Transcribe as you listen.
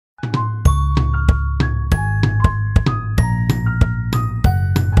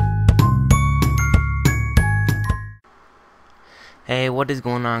Hey, what is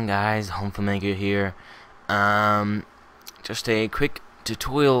going on, guys? HomeFilmmaker here. Just a quick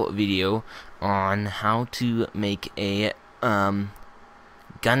tutorial video on how to make a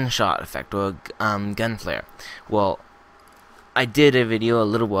gunshot effect or gun flare. Well, I did a video a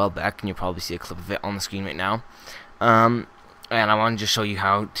little while back, and you'll probably see a clip of it on the screen right now. And I want to just show you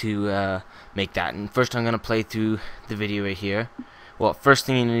how to make that. And first, I'm gonna play through the video right here. Well, first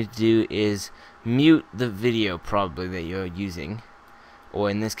thing you need to do is mute the video probably that you're using. Or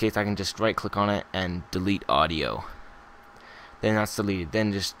in this case, I can just right click on it and delete audio. Then that's deleted.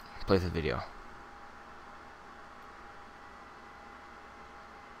 Then just play the video.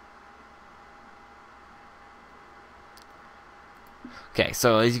 Okay,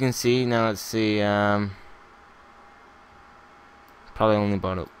 so as you can see, now let's see, probably only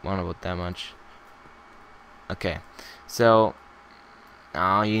want about that much. Okay, so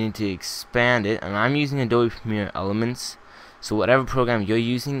now you need to expand it, and I'm using Adobe Premiere Elements. So whatever program you're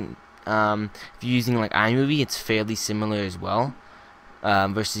using, if you're using like iMovie, it's fairly similar as well,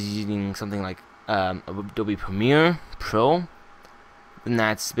 versus using something like Adobe Premiere Pro, then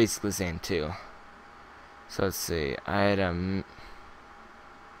that's basically the same too. So let's see, I had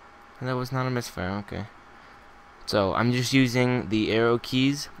that was not a misfire, okay. So I'm just using the arrow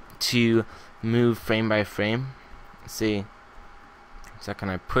keys to move frame by frame. Let's see. Second,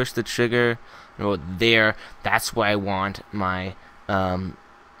 I push the trigger, and there, that's where I want my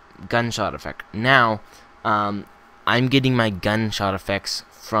gunshot effect. Now, I'm getting my gunshot effects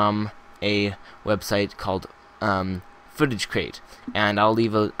from a website called Footage Crate, and I'll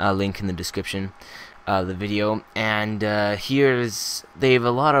leave a link in the description of the video. And they have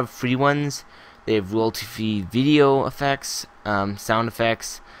a lot of free ones. They have royalty-free video effects, sound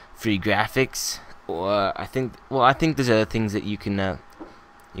effects, free graphics. Or I think there's other things that you can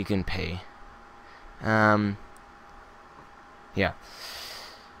pay. Yeah.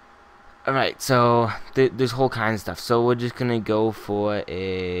 Alright, so there's whole kinds of stuff. So we're just gonna go for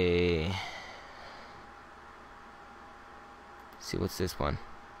a. See, what's this one?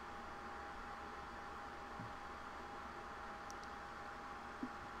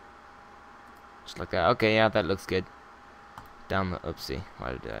 Just like that. Okay, yeah, that looks good. Download. Oopsie.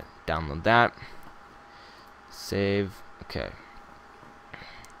 Why did I download that? Save. Okay.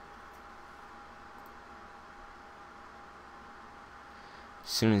 As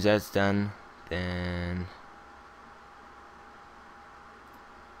soon as that's done, then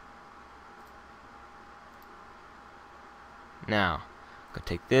now I'm gonna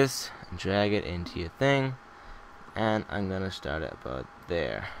take this and drag it into your thing, and I'm gonna start it about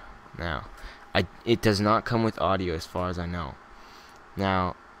there. Now, it does not come with audio as far as I know.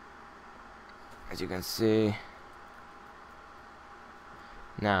 Now, as you can see,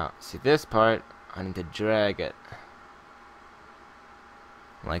 now see this part, I need to drag it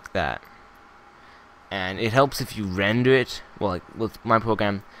like that, and it helps if you render it. Well, like with my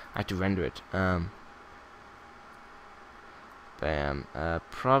program, I have to render it. Bam.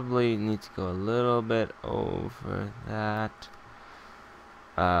 Probably need to go a little bit over that.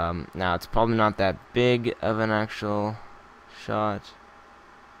 Now it's probably not that big of an actual shot.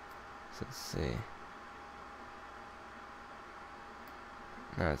 So let's see.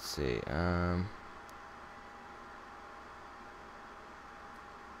 Let's see.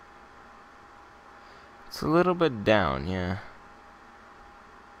 It's a little bit down, yeah.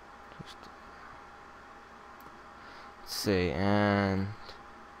 Just let's see, and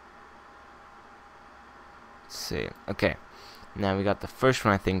let's see. Okay, now we got the first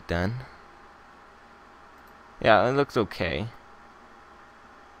one, I think, done. Yeah, it looks okay.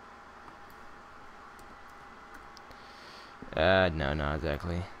 No, not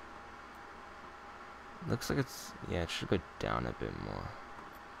exactly. Looks like it's, yeah, it should go down a bit more.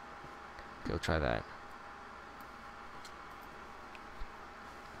 Okay, we'll try that.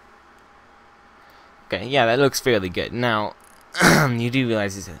 Okay, yeah, that looks fairly good. Now, you do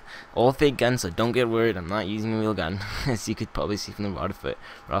realize it's all fake gun, so don't get worried. I'm not using a real gun, as you could probably see from the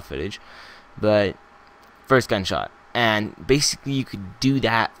raw footage. But first gunshot, and basically you could do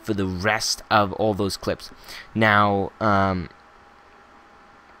that for the rest of all those clips. Now,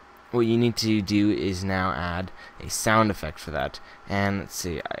 what you need to do is now add a sound effect for that. And let's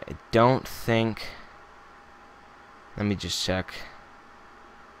see, I don't think. Let me just check.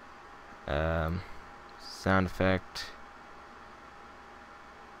 Sound effect.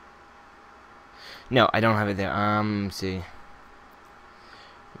 No, I don't have it there. Let's see.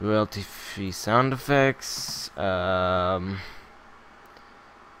 Royalty-free sound effects.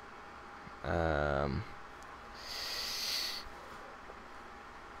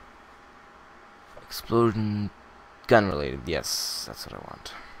 Explosion gun related. Yes, that's what I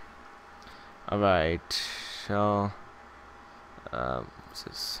want. Alright, shell. What's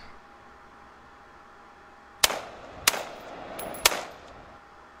this?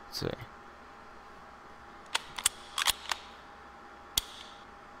 Let's see.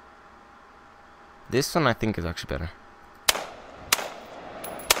 This one I think is actually better.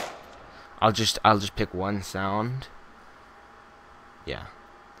 I'll just pick one sound. Yeah.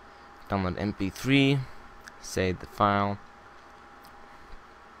 Download MP3. Save the file.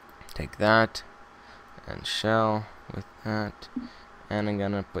 Take that and shell with that, and I'm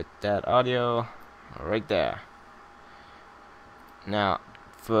gonna put that audio right there. Now,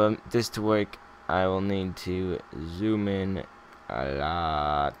 for this to work, I will need to zoom in a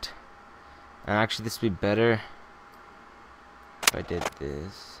lot. And actually, this would be better if I did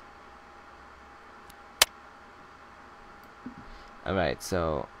this. Alright,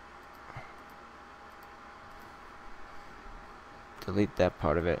 so delete that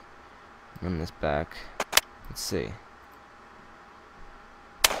part of it. Run this back. Let's see.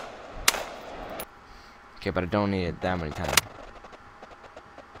 Okay, but I don't need it that many times.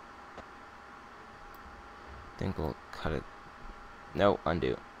 I think we'll cut it. No,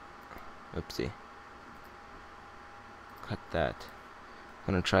 undo. Oopsie. Cut that.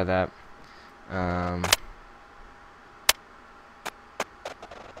 I'm gonna try that.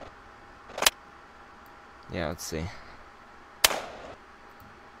 Yeah, let's see.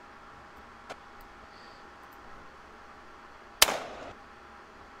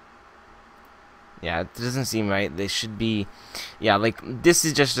 Yeah, it doesn't seem right. They should be, yeah, like, this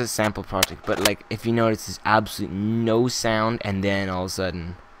is just a sample project, but, like, if you notice, there's absolutely no sound, and then all of a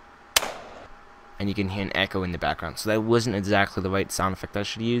sudden, and you can hear an echo in the background. So that wasn't exactly the right sound effect I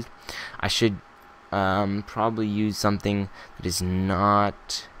should use. I should probably use something that is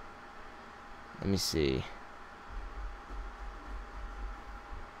not, let me see.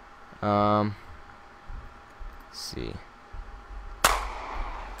 Let's see.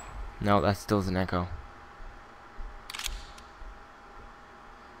 No, that still is an echo.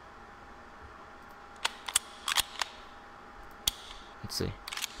 Let's see.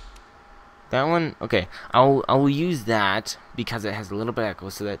 That one, okay. I will use that because it has a little bit of echo,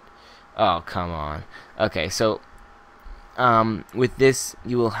 so that. Oh, come on. Okay, so with this,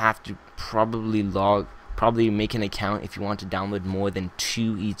 you will have to probably make an account if you want to download more than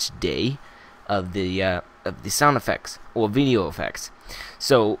 2 each day of the sound effects or video effects.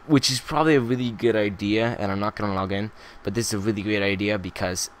 So, which is probably a really good idea, and I'm not gonna log in, but this is a really great idea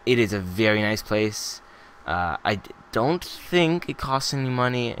because it is a very nice place. I don't think it costs any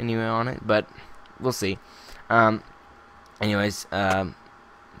money anywhere on it, but we'll see. Anyways, back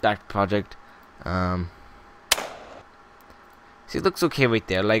to the project. See, it looks okay right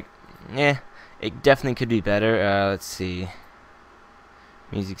there. Like, yeah, it definitely could be better. Let's see.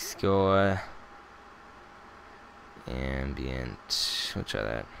 Music score. Ambient. We'll try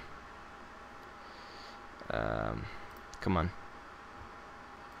that. Come on.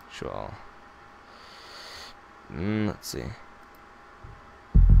 Sure. Let's see.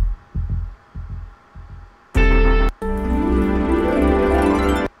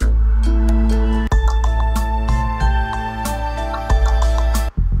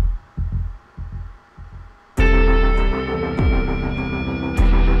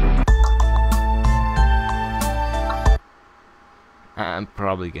 I'm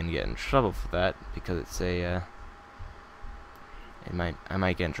probably gonna get in trouble for that because it's a I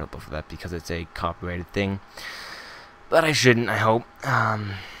might get in trouble for that because it's a copyrighted thing, but I shouldn't. I hope.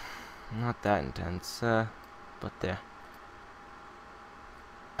 Not that intense, but there.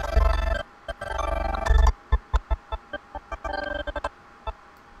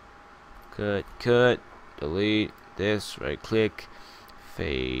 Cut, delete this. Right click,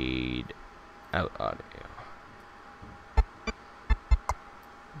 fade out audio.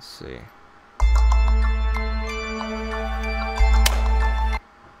 Let's see.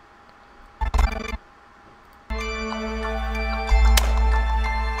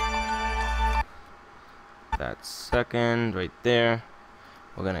 That second right there.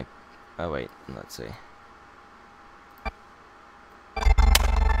 We're gonna. Oh wait, let's see.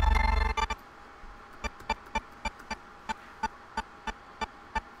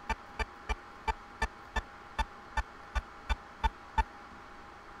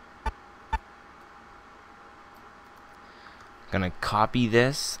 Gonna copy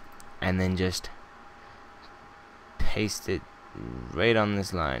this and then just paste it right on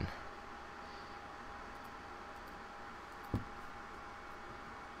this line.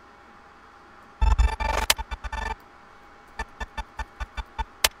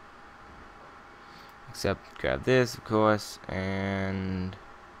 Except grab this, of course, and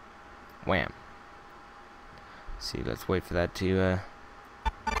wham. See, let's wait for that to do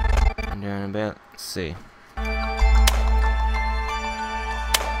in a bit. Let's see.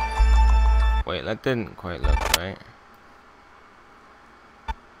 Wait, that didn't quite look right.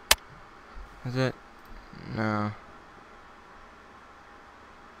 Is it? No.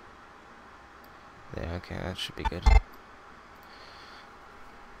 There, okay, that should be good.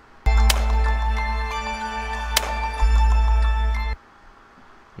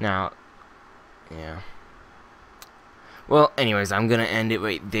 Now, yeah. Well, anyways, I'm gonna end it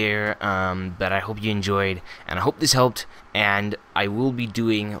right there. But I hope you enjoyed, and I hope this helped. And I will be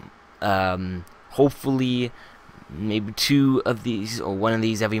doing, hopefully, maybe 2 of these or 1 of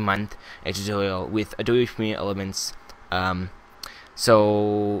these every month, a tutorial with Adobe Premiere Elements.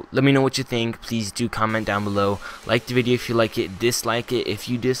 So let me know what you think. Please do comment down below. Like the video if you like it. Dislike it if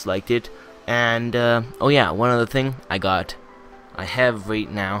you disliked it. And oh yeah, one other thing. I have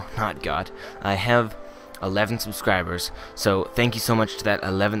right now, I have 11 subscribers. So thank you so much to that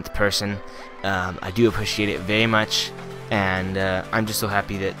 11th person. I do appreciate it very much, and I'm just so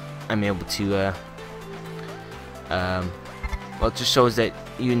happy that I'm able to. Well, it just shows that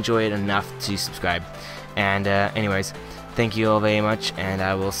you enjoy it enough to subscribe. And anyways, thank you all very much, and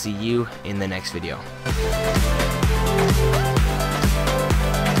I will see you in the next video.